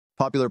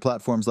Popular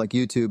platforms like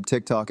YouTube,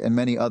 TikTok, and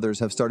many others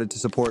have started to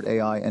support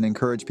AI and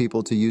encourage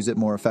people to use it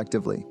more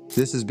effectively.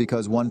 This is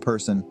because one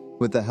person,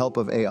 with the help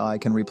of AI,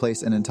 can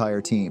replace an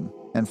entire team.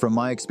 And from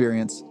my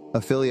experience,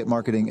 affiliate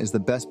marketing is the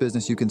best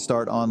business you can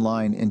start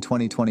online in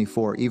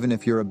 2024, even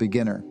if you're a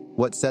beginner.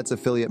 What sets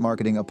affiliate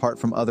marketing apart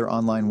from other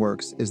online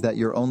works is that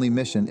your only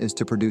mission is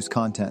to produce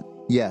content.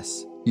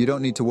 Yes, you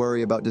don't need to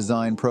worry about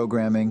design,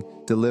 programming,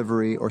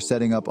 delivery, or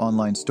setting up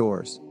online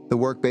stores. The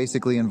work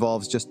basically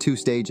involves just 2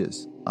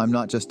 stages. I'm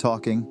not just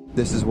talking,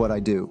 this is what I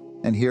do.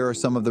 And here are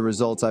some of the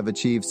results I've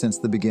achieved since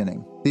the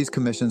beginning. These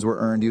commissions were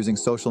earned using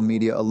social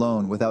media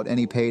alone without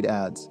any paid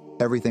ads.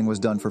 Everything was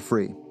done for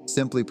free.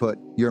 Simply put,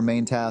 your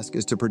main task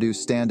is to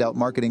produce standout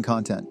marketing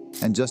content.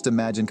 And just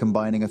imagine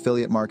combining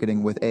affiliate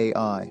marketing with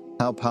AI.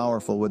 How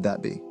powerful would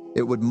that be?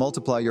 It would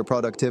multiply your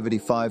productivity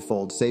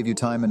 5-fold, save you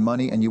time and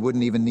money, and you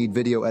wouldn't even need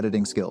video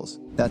editing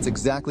skills. That's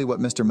exactly what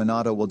Mr.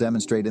 Minato will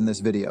demonstrate in this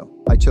video.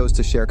 I chose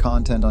to share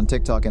content on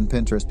TikTok and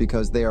Pinterest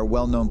because they are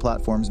well-known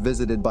platforms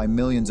visited by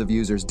millions of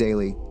users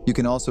daily. You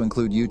can also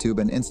include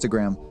YouTube and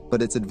Instagram,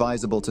 but it's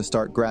advisable to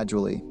start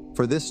gradually.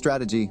 For this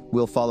strategy,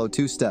 we'll follow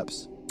 2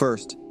 steps.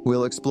 First,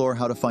 we'll explore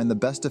how to find the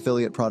best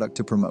affiliate product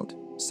to promote.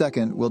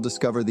 Second, we'll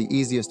discover the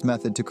easiest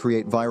method to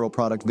create viral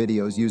product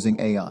videos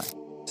using AI.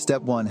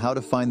 Step 1. How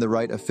to find the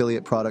right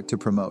affiliate product to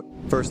promote.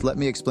 First, let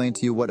me explain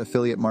to you what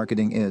affiliate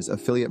marketing is.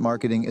 Affiliate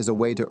marketing is a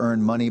way to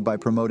earn money by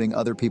promoting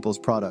other people's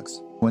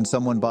products. When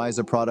someone buys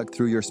a product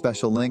through your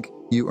special link,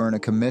 you earn a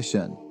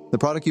commission. The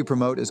product you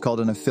promote is called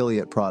an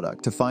affiliate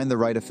product. To find the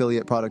right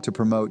affiliate product to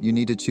promote, you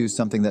need to choose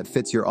something that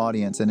fits your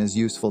audience and is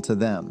useful to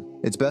them.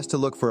 It's best to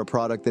look for a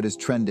product that is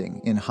trending,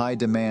 in high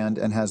demand,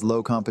 and has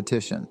low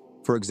competition.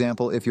 For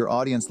example, if your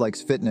audience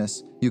likes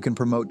fitness, you can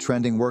promote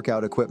trending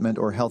workout equipment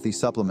or healthy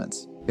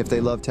supplements. If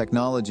they love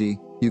technology,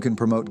 you can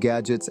promote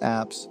gadgets,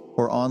 apps,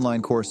 or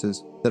online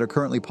courses that are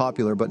currently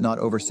popular but not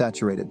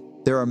oversaturated.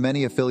 There are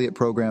many affiliate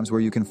programs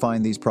where you can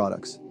find these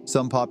products.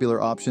 Some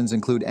popular options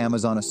include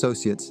Amazon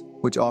Associates,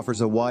 which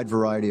offers a wide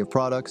variety of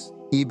products,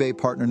 eBay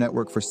Partner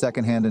Network for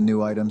secondhand and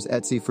new items,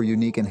 Etsy for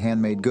unique and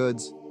handmade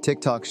goods,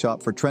 TikTok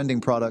Shop for trending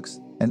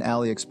products, and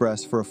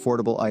AliExpress for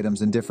affordable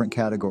items in different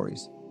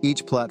categories.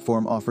 Each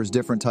platform offers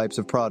different types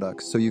of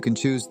products, so you can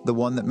choose the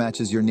one that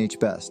matches your niche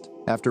best.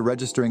 After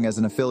registering as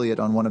an affiliate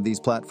on one of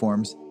these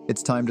platforms,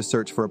 it's time to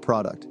search for a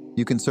product.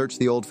 You can search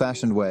the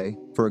old-fashioned way,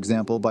 for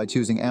example, by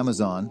choosing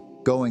Amazon,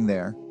 going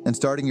there, and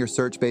starting your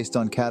search based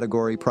on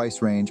category,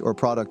 price range, or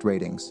product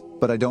ratings.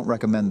 But I don't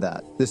recommend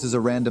that. This is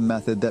a random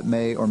method that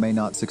may or may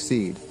not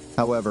succeed.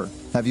 However,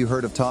 have you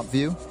heard of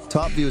Topview?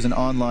 Topview is an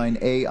online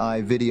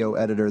AI video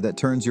editor that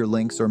turns your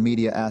links or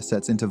media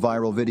assets into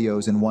viral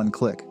videos in one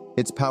click.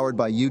 It's powered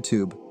by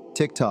YouTube,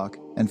 TikTok,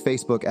 and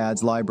Facebook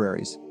ads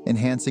libraries,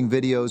 enhancing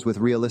videos with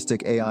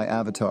realistic AI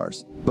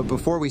avatars. But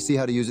before we see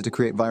how to use it to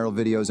create viral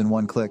videos in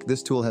one click,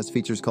 this tool has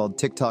features called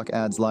TikTok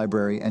Ads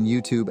Library and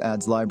YouTube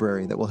Ads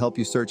Library that will help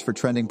you search for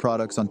trending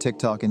products on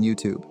TikTok and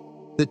YouTube.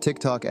 The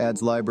TikTok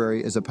Ads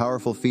Library is a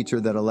powerful feature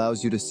that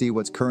allows you to see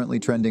what's currently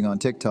trending on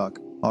TikTok,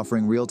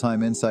 offering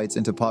real-time insights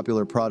into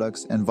popular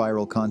products and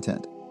viral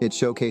content. It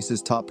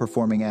showcases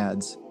top-performing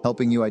ads,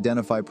 helping you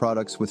identify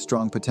products with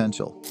strong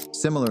potential.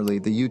 Similarly,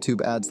 the YouTube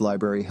Ads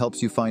Library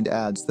helps you find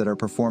ads that are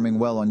performing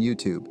well on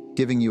YouTube,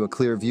 giving you a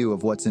clear view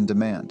of what's in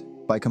demand.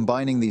 By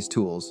combining these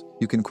tools,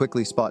 you can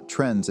quickly spot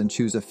trends and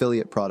choose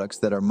affiliate products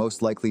that are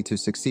most likely to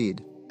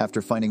succeed.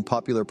 After finding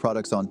popular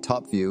products on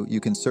Topview, you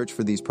can search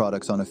for these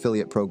products on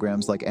affiliate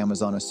programs like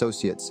Amazon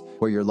Associates,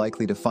 where you're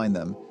likely to find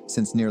them,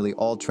 since nearly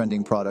all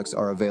trending products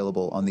are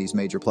available on these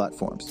major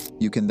platforms.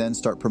 You can then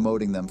start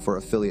promoting them for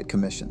affiliate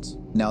commissions.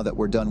 Now that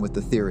we're done with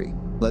the theory,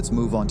 let's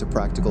move on to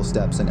practical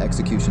steps and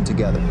execution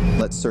together.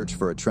 Let's search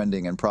for a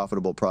trending and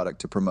profitable product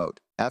to promote.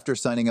 After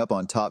signing up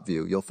on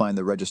Topview, you'll find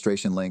the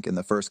registration link in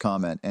the first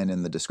comment and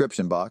in the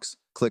description box.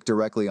 Click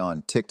directly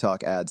on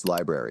TikTok Ads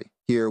Library.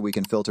 Here we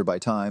can filter by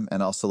time,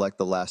 and I'll select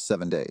the last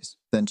 7 days.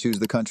 Then choose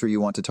the country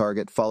you want to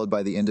target, followed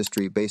by the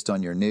industry based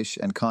on your niche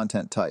and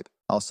content type.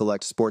 I'll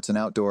select sports and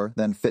outdoor,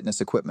 then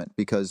fitness equipment,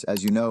 because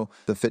as you know,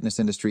 the fitness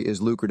industry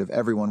is lucrative.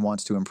 Everyone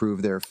wants to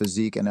improve their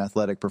physique and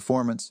athletic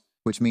performance,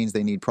 which means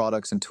they need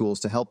products and tools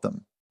to help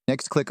them.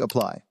 Next, click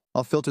Apply.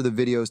 I'll filter the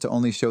videos to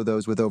only show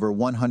those with over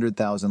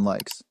 100,000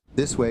 likes.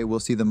 This way, we'll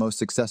see the most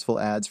successful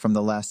ads from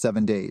the last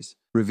 7 days,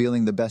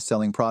 revealing the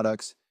best-selling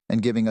products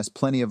and giving us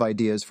plenty of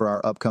ideas for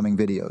our upcoming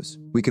videos.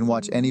 We can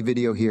watch any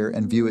video here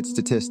and view its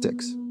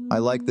statistics. I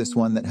like this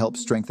one that helps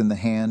strengthen the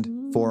hand,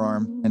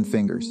 forearm, and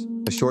fingers.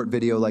 A short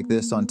video like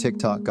this on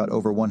TikTok got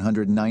over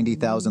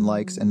 190,000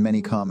 likes and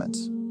many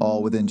comments,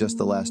 all within just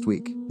the last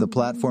week. The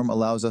platform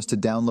allows us to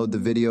download the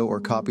video or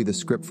copy the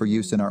script for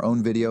use in our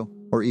own video,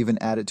 or even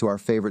add it to our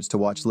favorites to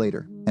watch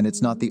later. And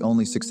it's not the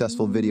only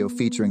successful video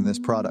featuring this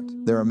product.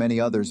 There are many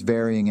others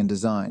varying in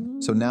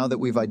design. So now that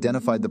we've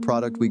identified the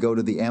product, we go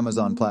to the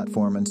Amazon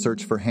platform and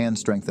search for hand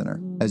strengthener.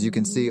 As you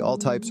can see, all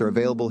types are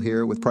available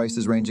here with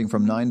prices ranging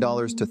from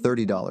 $9 to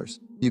 $30.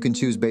 You can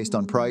choose based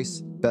on price,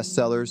 best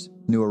sellers,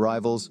 new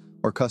arrivals,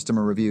 or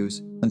customer reviews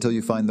until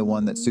you find the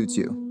one that suits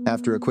you.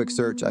 After a quick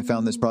search, I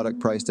found this product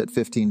priced at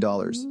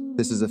 $15.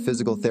 This is a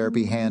physical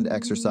therapy hand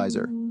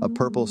exerciser, a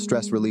purple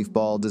stress relief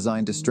ball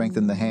designed to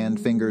strengthen the hand,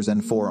 fingers,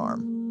 and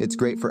forearm. It's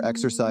great for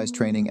exercise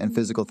training and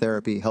physical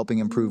therapy, helping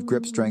improve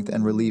grip strength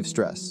and relieve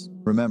stress.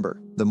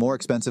 Remember, the more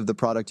expensive the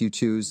product you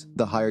choose,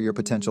 the higher your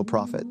potential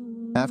profit.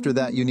 After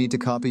that, you need to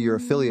copy your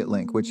affiliate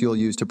link, which you'll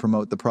use to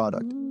promote the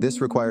product.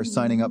 This requires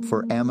signing up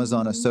for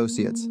Amazon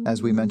Associates,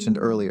 as we mentioned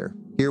earlier.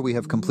 Here we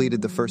have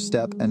completed the first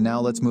step, and now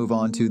let's move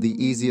on to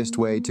the easiest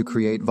way to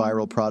create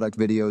viral product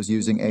videos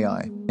using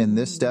AI. In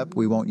this step,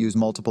 we won't use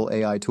multiple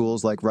AI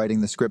tools like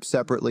writing the script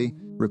separately,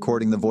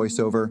 recording the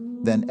voiceover,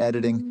 then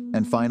editing,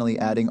 and finally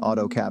adding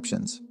auto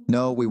captions.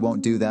 No, we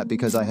won't do that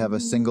because I have a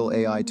single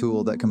AI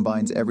tool that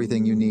combines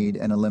everything you need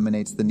and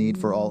eliminates the need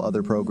for all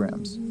other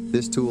programs.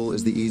 This tool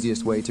is the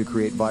easiest way to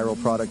create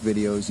viral product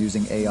videos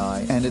using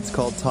AI, and it's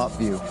called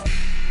Topview,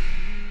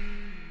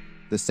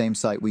 the same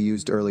site we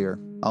used earlier.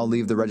 I'll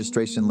leave the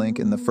registration link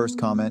in the first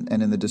comment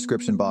and in the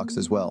description box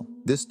as well.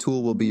 This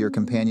tool will be your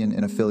companion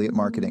in affiliate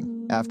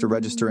marketing. After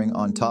registering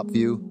on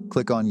Topview,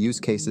 click on Use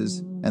Cases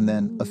and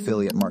then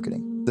Affiliate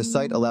Marketing. The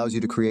site allows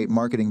you to create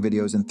marketing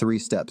videos in 3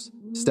 steps.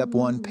 Step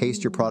 1,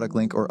 paste your product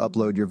link or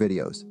upload your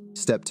videos.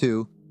 Step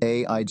 2,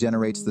 AI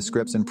generates the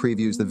scripts and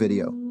previews the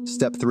video.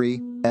 Step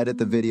 3, edit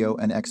the video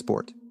and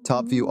export.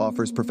 Topview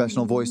offers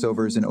professional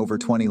voiceovers in over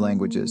 20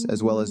 languages,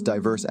 as well as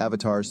diverse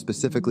avatars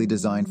specifically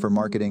designed for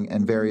marketing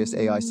and various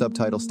AI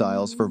subtitle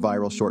styles for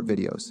viral short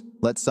videos.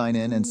 Let's sign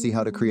in and see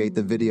how to create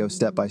the video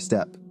step by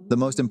step. The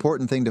most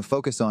important thing to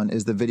focus on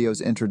is the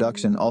video's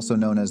introduction, also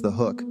known as the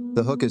hook.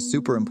 The hook is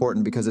super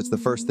important because it's the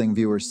first thing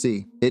viewers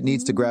see. It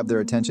needs to grab their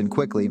attention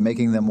quickly,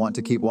 making them want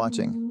to keep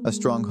watching. A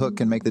strong hook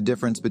can make the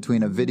difference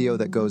between a video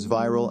that goes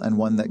viral and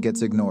one that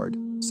gets ignored.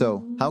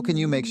 So, how can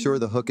you make sure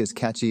the hook is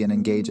catchy and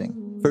engaging?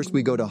 First,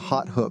 we go to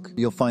Hot Hook.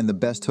 You'll find the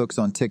best hooks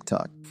on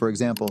TikTok. For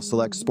example,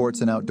 select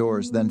sports and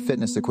outdoors, then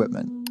fitness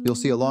equipment. You'll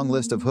see a long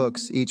list of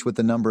hooks, each with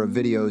the number of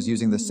videos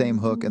using the same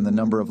hook and the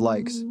number of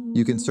likes.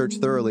 You can search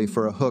thoroughly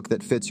for a hook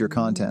that fits your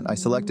content. I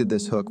selected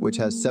this hook, which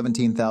has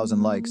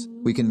 17,000 likes.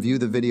 We can view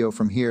the video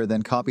from here,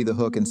 then copy the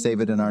hook and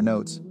save it in our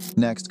notes.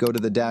 Next, go to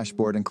the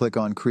dashboard and click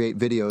on Create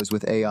Videos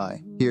with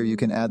AI. Here you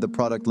can add the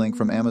product link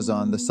from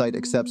Amazon. The site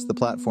accepts the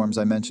platforms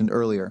I mentioned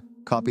earlier.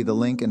 Copy the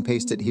link and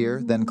paste it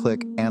here, then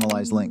click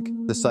Analyze Link.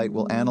 The site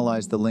will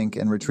analyze the link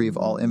and retrieve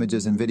all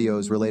images and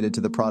videos related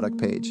to the product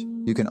page.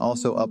 You can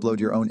also upload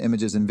your own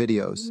images and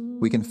videos.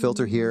 We can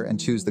filter here and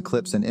choose the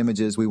clips and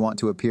images we want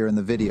to appear in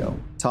the video.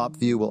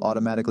 Topview will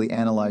automatically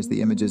analyze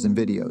the images and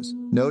videos.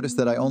 Notice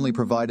that I only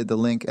provided the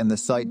link and the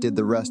site did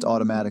the rest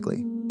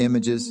automatically.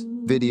 Images,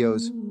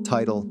 videos,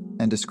 title,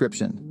 and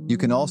description. You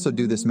can also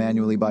do this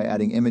manually by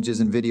adding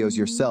images and videos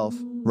yourself,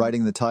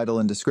 writing the title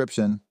and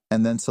description,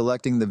 and then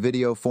selecting the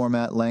video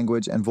format,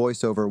 language, and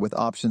voiceover with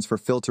options for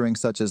filtering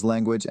such as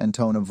language and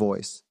tone of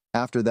voice.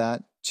 After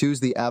that,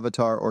 choose the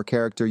avatar or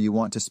character you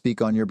want to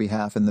speak on your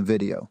behalf in the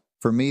video.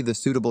 For me, the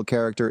suitable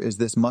character is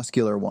this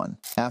muscular one.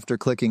 After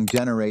clicking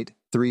Generate,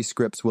 3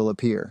 scripts will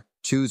appear.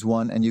 Choose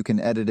one and you can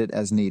edit it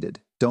as needed.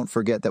 Don't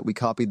forget that we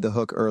copied the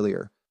hook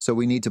earlier, so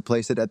we need to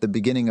place it at the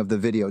beginning of the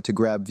video to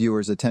grab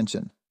viewers'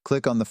 attention.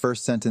 Click on the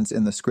first sentence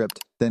in the script,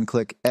 then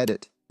click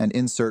Edit and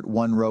insert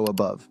 1 row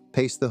above.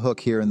 Paste the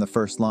hook here in the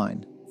first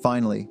line.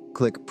 Finally,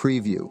 click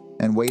Preview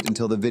and wait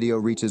until the video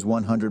reaches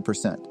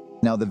 100%.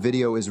 Now the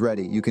video is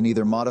ready. You can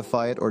either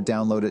modify it or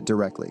download it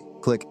directly.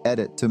 Click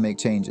Edit to make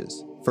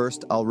changes.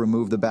 First, I'll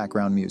remove the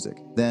background music.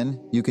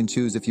 Then, you can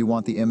choose if you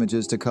want the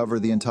images to cover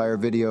the entire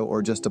video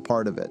or just a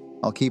part of it.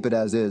 I'll keep it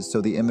as is so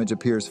the image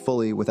appears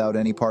fully without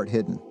any part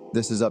hidden.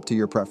 This is up to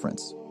your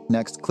preference.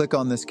 Next, click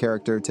on this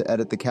character to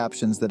edit the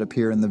captions that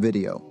appear in the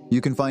video.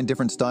 You can find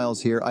different styles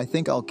here. I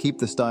think I'll keep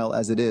the style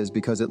as it is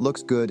because it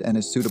looks good and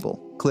is suitable.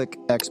 Click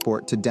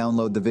Export to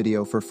download the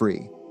video for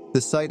free.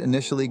 The site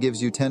initially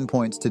gives you 10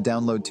 points to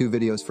download 2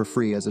 videos for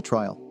free as a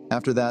trial.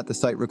 After that, the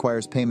site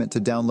requires payment to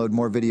download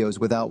more videos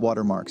without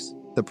watermarks.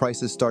 The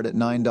prices start at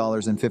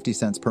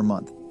 $9.50 per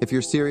month. If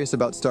you're serious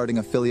about starting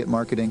affiliate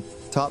marketing,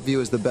 Topview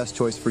is the best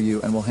choice for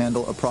you and will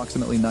handle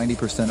approximately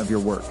 90% of your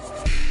work.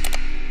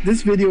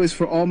 This video is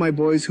for all my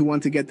boys who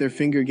want to get their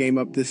finger game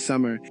up this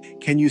summer.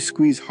 Can you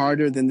squeeze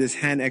harder than this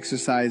hand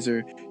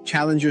exerciser?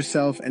 Challenge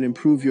yourself and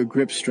improve your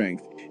grip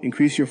strength.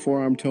 Increase your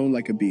forearm tone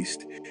like a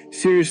beast.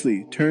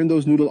 Seriously, turn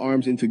those noodle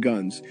arms into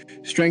guns.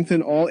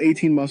 Strengthen all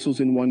 18 muscles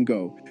in one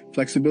go.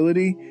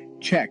 Flexibility?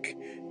 Check.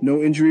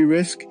 No injury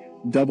risk?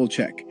 Double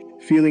check.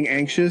 Feeling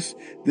anxious?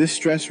 This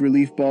stress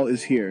relief ball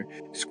is here.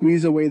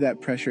 Squeeze away that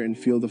pressure and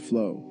feel the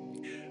flow.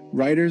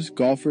 Writers,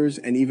 golfers,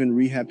 and even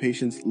rehab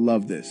patients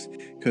love this,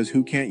 because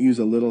who can't use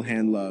a little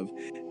hand love?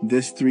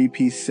 This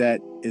 3-piece set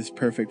is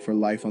perfect for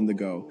life on the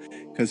go,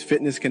 because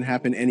fitness can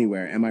happen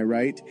anywhere, am I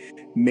right?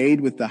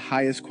 Made with the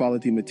highest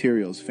quality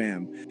materials,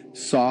 fam.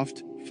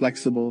 Soft,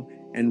 flexible,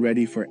 and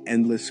ready for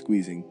endless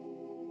squeezing.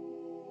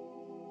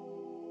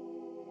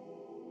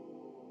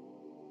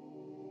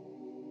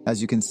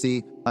 As you can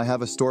see, I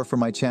have a store for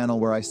my channel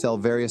where I sell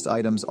various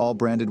items all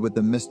branded with the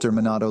Mr.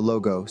 Minato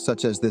logo,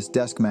 such as this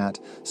desk mat,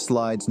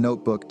 slides,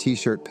 notebook,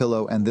 t-shirt,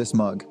 pillow, and this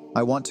mug.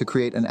 I want to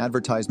create an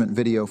advertisement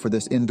video for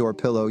this indoor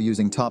pillow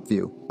using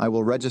Topview. I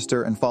will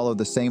register and follow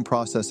the same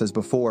process as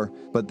before,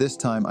 but this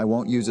time I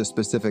won't use a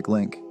specific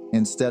link.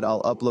 Instead,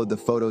 I'll upload the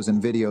photos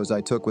and videos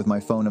I took with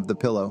my phone of the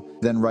pillow,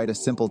 then write a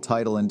simple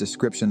title and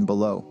description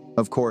below.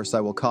 Of course,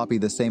 I will copy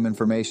the same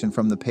information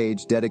from the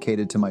page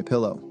dedicated to my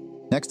pillow.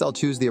 Next, I'll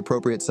choose the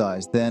appropriate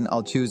size. Then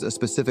I'll choose a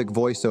specific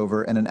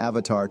voiceover and an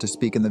avatar to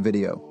speak in the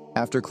video.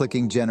 After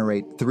clicking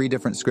generate, 3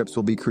 different scripts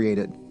will be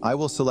created. I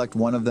will select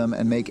one of them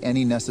and make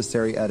any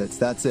necessary edits.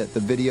 That's it. The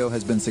video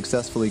has been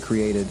successfully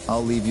created.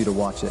 I'll leave you to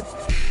watch it.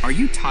 Are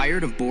you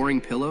tired of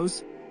boring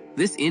pillows?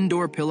 This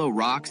indoor pillow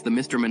rocks the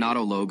Mr.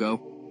 Minato logo.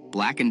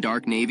 Black and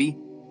dark navy,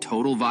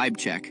 total vibe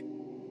check.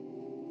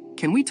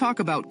 Can we talk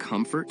about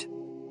comfort?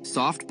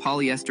 Soft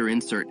polyester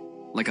insert,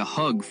 like a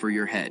hug for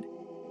your head.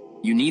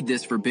 You need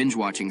this for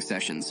binge-watching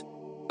sessions.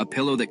 A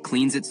pillow that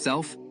cleans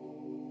itself?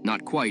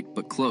 Not quite,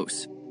 but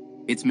close.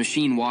 It's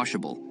machine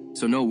washable,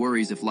 so no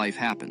worries if life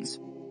happens.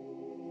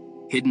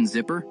 Hidden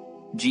zipper?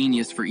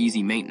 Genius for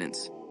easy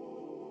maintenance.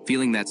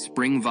 Feeling that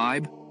spring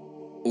vibe?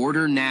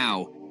 Order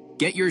now.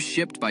 Get yours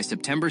shipped by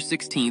September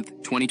 16th,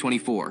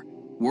 2024.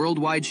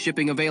 Worldwide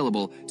shipping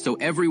available, so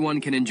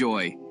everyone can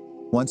enjoy.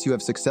 Once you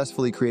have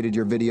successfully created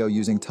your video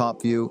using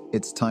Topview,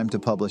 it's time to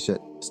publish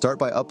it. Start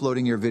by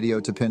uploading your video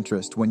to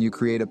Pinterest. When you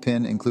create a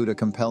pin, include a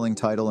compelling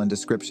title and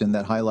description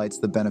that highlights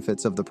the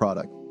benefits of the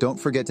product. Don't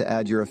forget to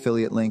add your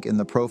affiliate link in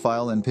the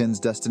profile and pin's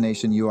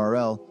destination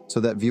URL so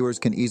that viewers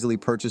can easily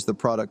purchase the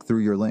product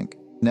through your link.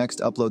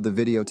 Next, upload the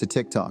video to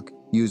TikTok.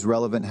 Use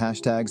relevant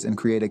hashtags and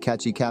create a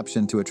catchy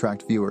caption to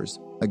attract viewers.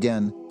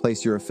 Again,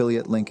 place your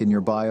affiliate link in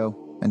your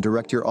bio and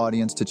direct your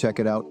audience to check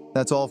it out.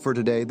 That's all for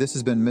today. This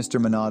has been Mr.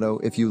 Minato.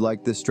 If you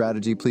like this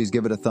strategy, please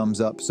give it a thumbs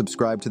up,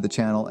 subscribe to the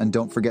channel, and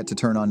don't forget to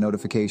turn on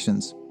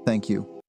notifications. Thank you.